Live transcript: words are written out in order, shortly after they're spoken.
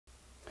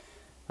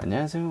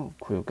안녕하세요,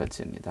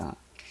 고요까지입니다.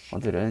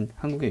 오늘은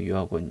한국에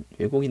유학 온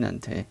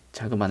외국인한테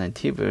자그마한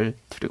팁을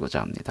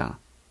드리고자 합니다.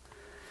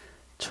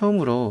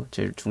 처음으로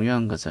제일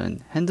중요한 것은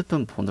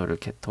핸드폰 번호를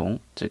개통,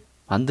 즉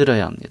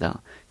만들어야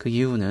합니다. 그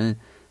이유는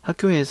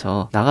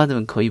학교에서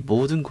나가는 거의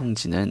모든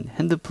공지는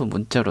핸드폰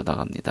문자로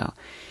나갑니다.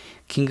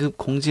 긴급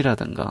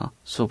공지라든가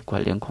수업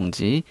관련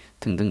공지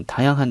등등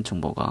다양한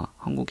정보가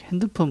한국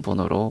핸드폰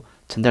번호로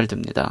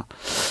전달됩니다.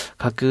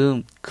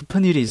 가끔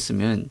급한 일이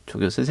있으면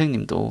조교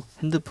선생님도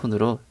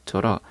핸드폰으로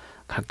전화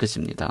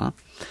가끔입니다.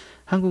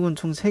 한국은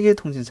총 3개의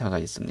통신사가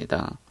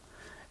있습니다.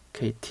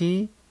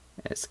 KT,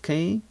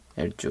 SK,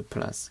 LG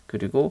플러스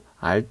그리고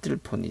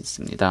알뜰폰이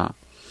있습니다.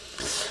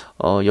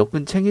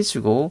 여권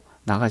챙기시고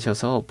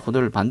나가셔서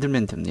번호를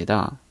만들면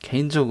됩니다.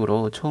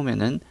 개인적으로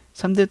처음에는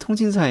 3대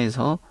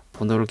통신사에서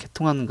번호를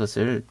개통하는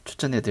것을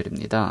추천해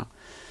드립니다.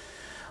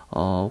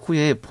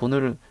 후에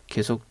번호를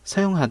계속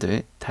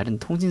사용하되 다른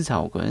통신사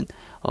혹은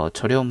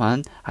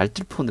저렴한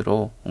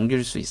알뜰폰으로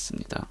옮길 수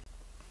있습니다.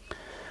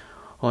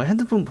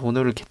 핸드폰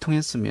번호를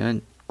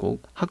개통했으면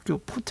꼭 학교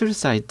포털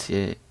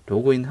사이트에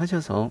로그인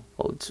하셔서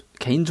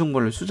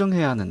개인정보를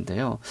수정해야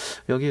하는데요.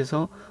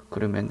 여기에서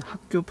그러면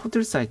학교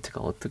포털 사이트가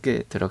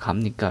어떻게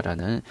들어갑니까?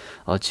 라는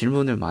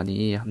질문을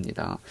많이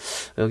합니다.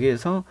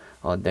 여기에서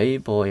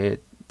네이버에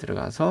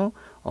들어가서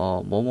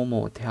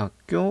뭐뭐뭐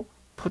대학교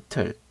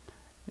포털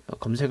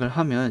검색을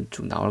하면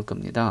쭉 나올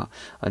겁니다.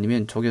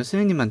 아니면 조교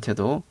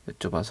선생님한테도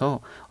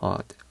여쭤봐서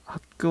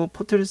학교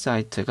포털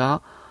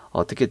사이트가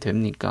어떻게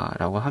됩니까?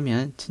 라고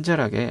하면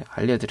친절하게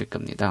알려드릴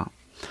겁니다.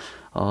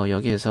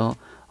 여기에서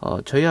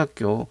저희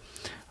학교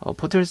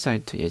포털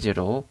사이트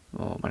예제로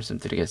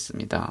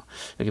말씀드리겠습니다.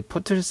 여기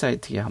포털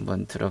사이트에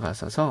한번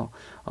들어가셔서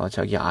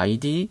자기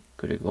아이디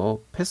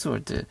그리고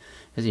패스워드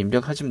해서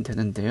입력하시면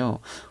되는데요.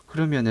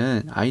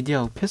 그러면은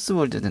아이디하고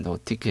패스워드는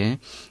어떻게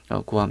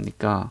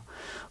구합니까?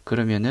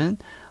 그러면은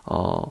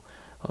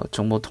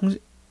정보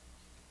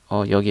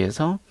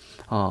여기에서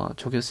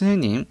조교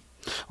선생님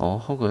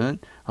혹은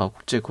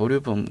국제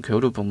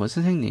교류본부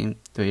선생님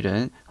또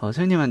이런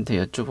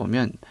선생님한테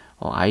여쭤보면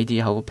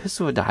아이디하고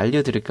패스워드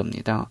알려드릴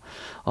겁니다.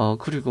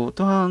 그리고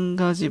또 한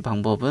가지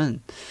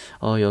방법은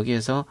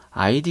여기에서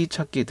아이디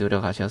찾기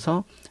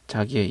들어가셔서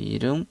자기의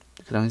이름,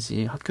 그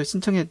당시 학교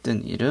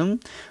신청했던 이름,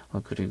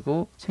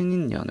 그리고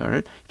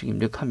생년월일 이렇게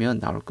입력하면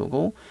나올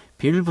거고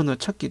비밀번호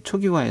찾기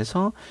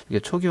초기화해서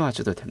이게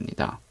초기화하셔도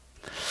됩니다.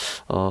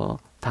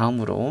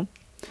 다음으로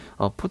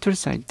포털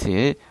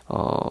사이트에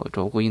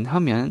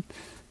로그인하면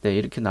네,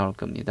 이렇게 나올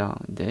겁니다.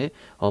 근데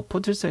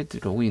포털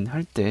사이트 로그인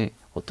할 때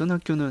어떤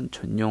학교는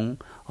전용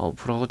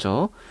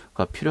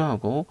브라우저가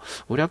필요하고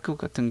우리 학교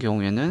같은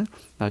경우에는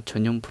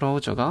전용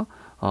브라우저가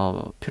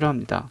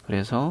필요합니다.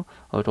 그래서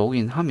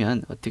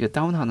로그인하면 어떻게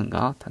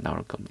다운하는가 다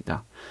나올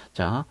겁니다.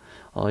 자,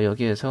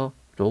 여기에서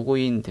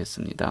로그인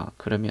됐습니다.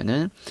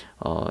 그러면은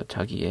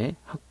자기의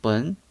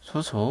학번,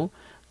 소속,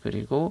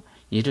 그리고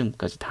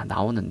이름까지 다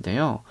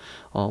나오는데요.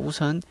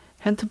 우선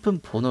핸드폰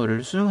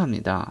번호를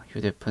수정합니다.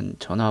 휴대폰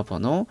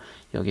전화번호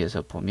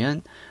여기에서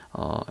보면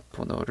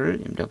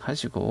번호를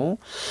입력하시고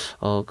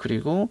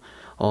그리고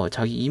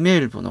자기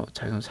이메일 번호,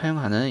 자기가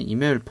사용하는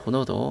이메일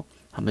번호도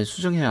한번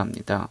수정해야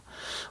합니다.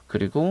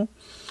 그리고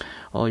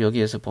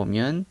여기에서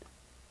보면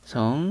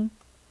성,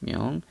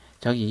 명,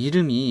 자기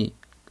이름이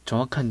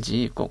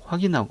정확한지 꼭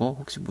확인하고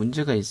혹시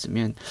문제가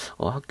있으면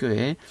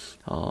학교에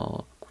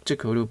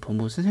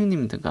국제교류본부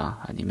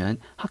선생님들과 아니면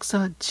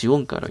학사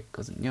지원과로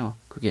있거든요.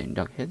 그게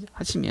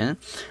연락하시면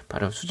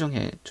바로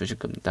수정해 주실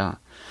겁니다.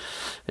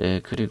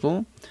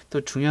 그리고 또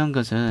중요한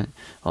것은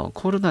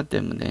코로나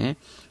때문에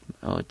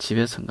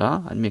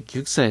집에서인가 아니면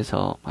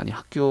기숙사에서 많이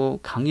학교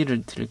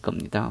강의를 드릴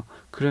겁니다.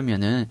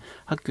 그러면은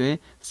학교에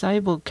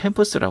사이버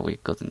캠퍼스라고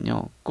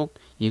있거든요. 꼭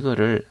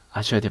이거를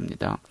아셔야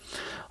됩니다.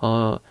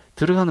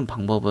 들어가는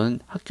방법은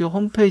학교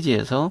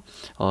홈페이지에서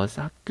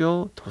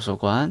학교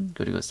도서관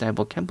그리고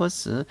사이버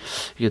캠퍼스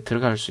이게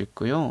들어갈 수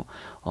있고요.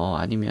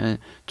 아니면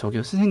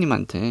조교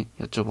선생님한테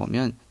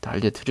여쭤보면 다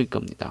알려드릴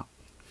겁니다.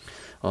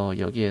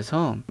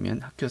 여기에서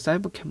학교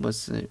사이버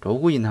캠퍼스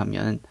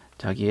로그인하면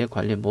자기의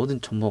관련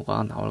모든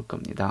정보가 나올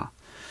겁니다.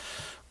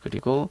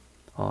 그리고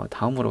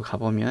다음으로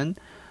가보면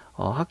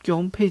학교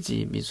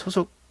홈페이지 및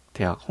소속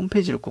대학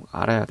홈페이지를 꼭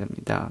알아야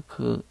됩니다.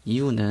 그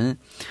이유는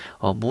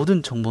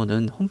모든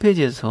정보는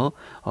홈페이지에서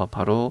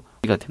바로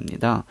가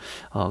됩니다.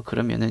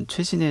 그러면은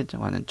최신에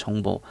관한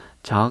정보,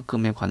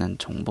 장학금에 관한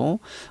정보,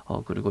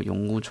 그리고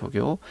연구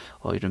조교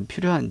이런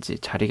필요한지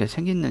자리가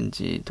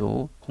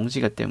생겼는지도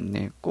공지가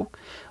때문에 꼭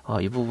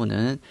이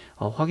부분은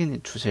확인해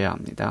주셔야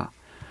합니다.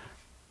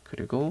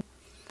 그리고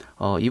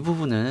이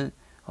부분은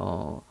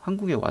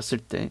한국에 왔을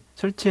때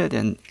설치해야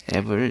되는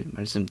앱을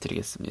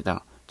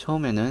말씀드리겠습니다.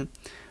 처음에는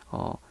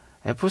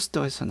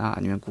애플스토어에서나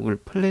아니면 구글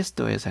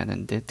플레이스토어에서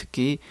하는데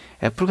특히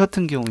애플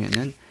같은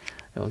경우에는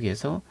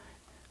여기에서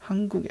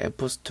한국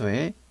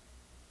애플스토어에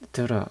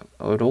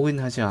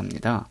로그인 하셔야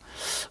합니다.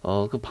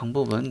 그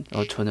방법은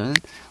저는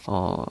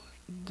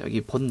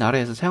여기 본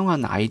나라에서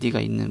사용하는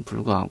아이디가 있는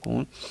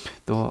불구하고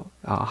또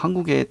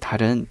한국의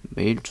다른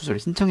메일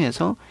주소를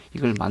신청해서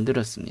이걸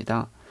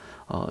만들었습니다.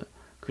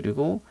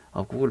 그리고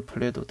구글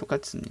플레이도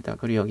똑같습니다.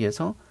 그리고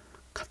여기에서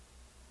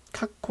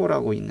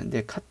카코라고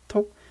있는데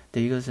카톡,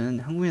 네, 이것은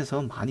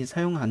한국에서 많이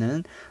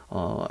사용하는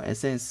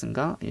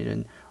SNS인가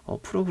이런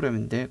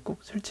프로그램인데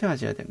꼭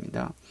설치하셔야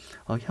됩니다.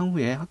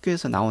 향후에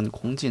학교에서 나온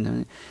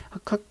공지는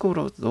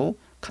카카오로도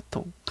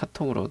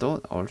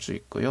카톡으로도 나올 수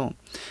있고요.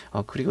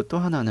 그리고 또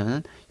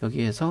하나는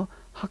여기에서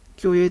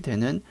학교에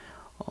되는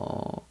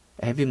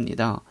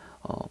앱입니다.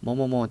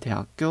 뭐뭐뭐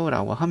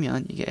대학교라고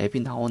하면 이게 앱이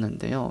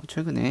나오는데요.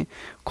 최근에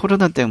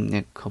코로나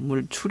때문에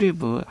건물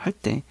출입을 할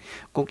때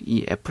꼭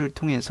이 앱을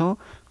통해서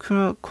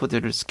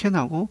QR코드를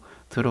스캔하고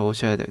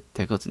들어오셔야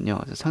되거든요.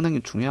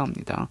 상당히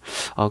중요합니다.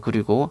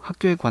 그리고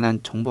학교에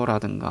관한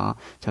정보라든가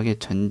자기의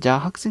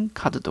전자학생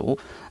카드도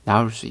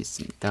나올 수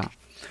있습니다.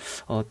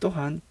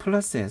 또한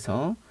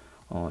플러스에서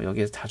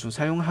여기에서 자주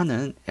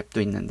사용하는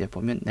앱도 있는데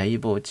보면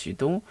네이버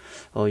지도,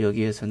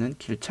 여기에서는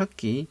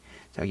길찾기,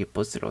 자기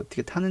버스를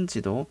어떻게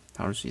타는지도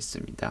나올 수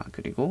있습니다.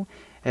 그리고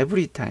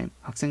에브리타임,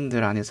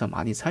 학생들 안에서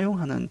많이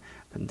사용하는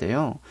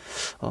건데요.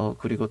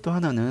 그리고 또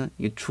하나는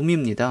이게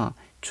줌입니다.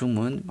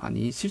 줌은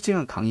많이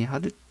실시간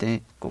강의할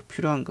때 꼭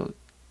필요한 것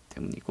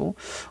때문이고,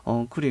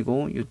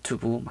 그리고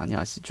유튜브 많이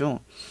아시죠?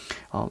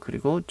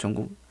 그리고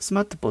전국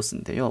스마트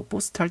버스인데요.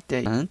 버스 탈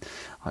때는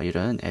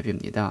이런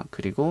앱입니다.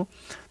 그리고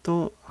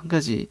또 한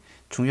가지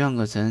중요한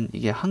것은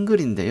이게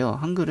한글인데요.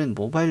 한글은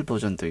모바일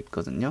버전도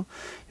있거든요.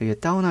 여기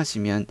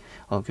다운하시면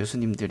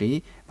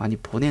교수님들이 많이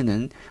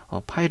보내는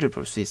파일을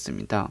볼 수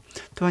있습니다.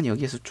 또한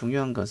여기에서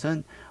중요한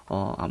것은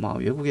아마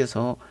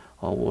외국에서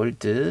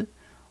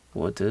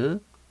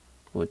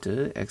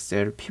워드,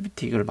 엑셀,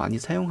 PPT 이걸 많이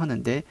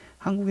사용하는데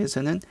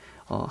한국에서는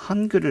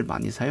한글을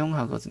많이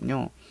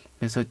사용하거든요.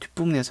 그래서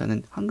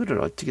뒷부분에서는 한글을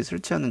어떻게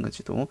설치하는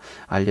건지도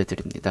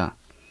알려드립니다.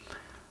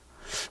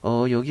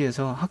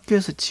 여기에서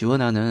학교에서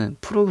지원하는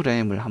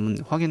프로그램을 한번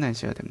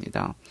확인하셔야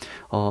됩니다.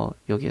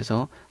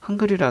 여기에서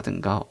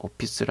한글이라든가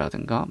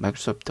오피스라든가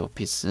마이크로소프트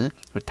오피스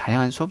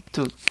다양한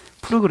소프트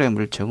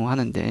프로그램을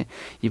제공하는데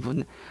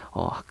이분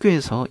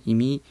학교에서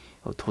이미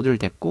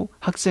도출됐고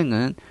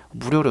학생은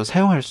무료로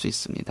사용할 수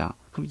있습니다.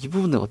 그럼 이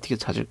부분은 어떻게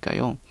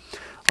찾을까요?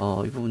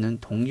 이 부분은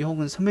동기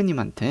혹은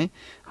선배님한테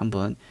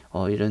한번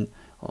이런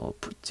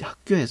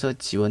학교에서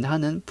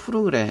지원하는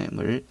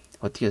프로그램을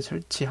어떻게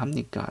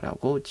설치합니까?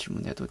 라고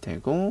질문해도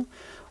되고,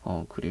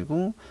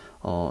 그리고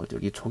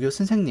여기 조교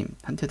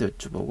선생님한테도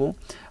여쭤보고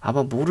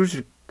아마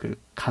모르실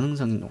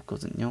가능성이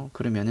높거든요.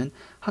 그러면은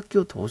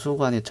학교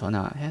도서관에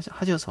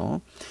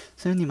전화하셔서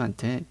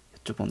선생님한테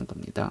여쭤보는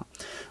겁니다.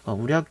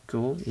 우리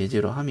학교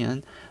예제로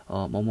하면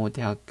뭐뭐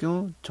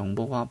대학교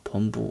정보화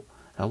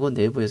본부라고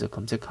내부에서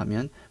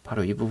검색하면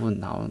바로 이 부분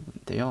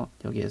나오는데요.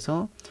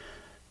 여기에서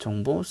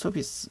정보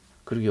서비스,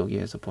 그리고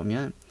여기에서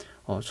보면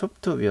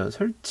소프트웨어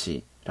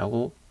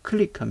설치라고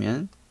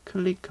클릭하면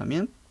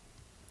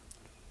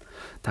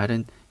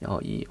다른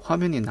이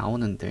화면이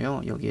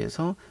나오는데요.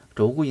 여기에서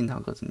로그인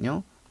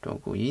하거든요.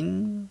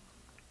 로그인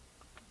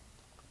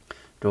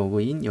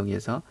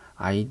여기에서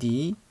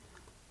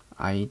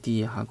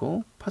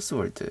아이디하고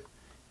파스워드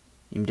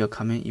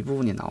입력하면 이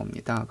부분이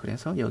나옵니다.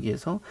 그래서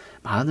여기에서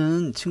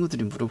많은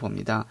친구들이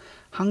물어봅니다.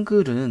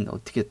 한글은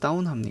어떻게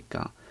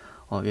다운합니까?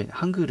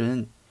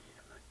 한글은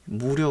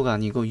무료가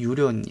아니고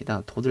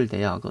유료입니다. 돈을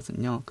내야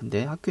하거든요.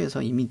 근데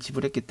학교에서 이미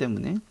지불했기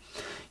때문에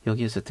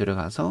여기에서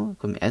들어가서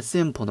그럼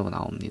SM 번호가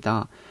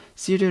나옵니다.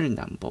 시리얼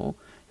넘버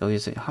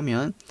여기서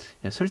하면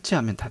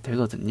설치하면 다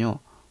되거든요.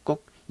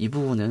 꼭 이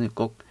부분은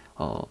꼭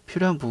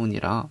필요한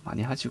부분이라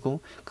많이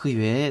하시고 그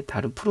외에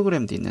다른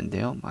프로그램도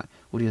있는데요.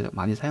 우리가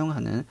많이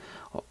사용하는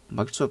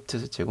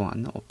마이크로소프트에서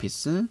제공하는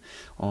오피스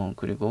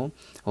그리고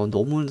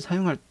논문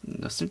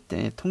사용했을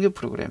때 통계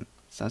프로그램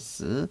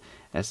SAS,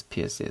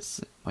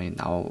 SPSS 많이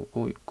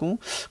나오고 있고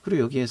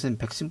그리고 여기에서는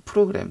백신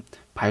프로그램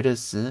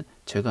바이러스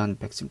제거하는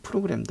백신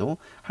프로그램도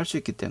할 수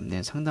있기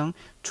때문에 상당히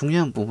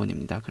중요한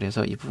부분입니다.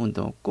 그래서 이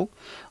부분도 꼭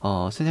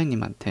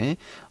선생님한테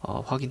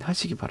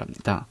확인하시기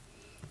바랍니다.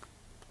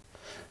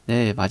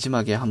 네,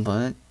 마지막에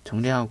한번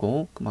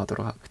정리하고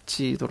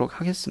그치도록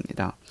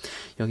하겠습니다.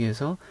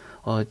 여기에서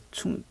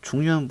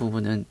중요한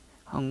부분은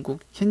한국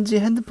현지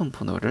핸드폰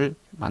번호를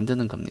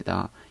만드는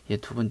겁니다.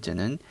 두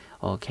번째는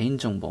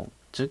개인정보,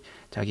 즉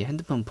자기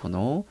핸드폰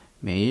번호,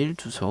 메일,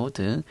 주소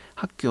등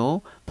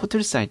학교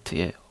포털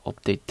사이트에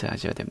업데이트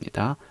하셔야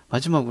됩니다.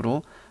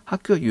 마지막으로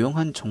학교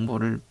유용한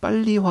정보를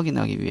빨리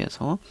확인하기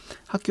위해서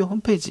학교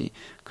홈페이지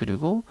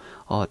그리고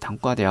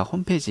단과대학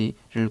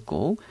홈페이지를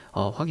꼭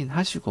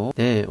확인하시고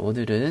네,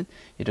 오늘은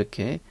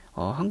이렇게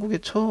한국에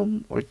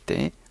처음 올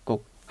때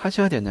꼭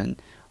하셔야 되는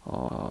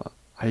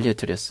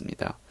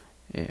알려드렸습니다.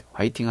 예,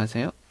 화이팅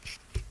하세요.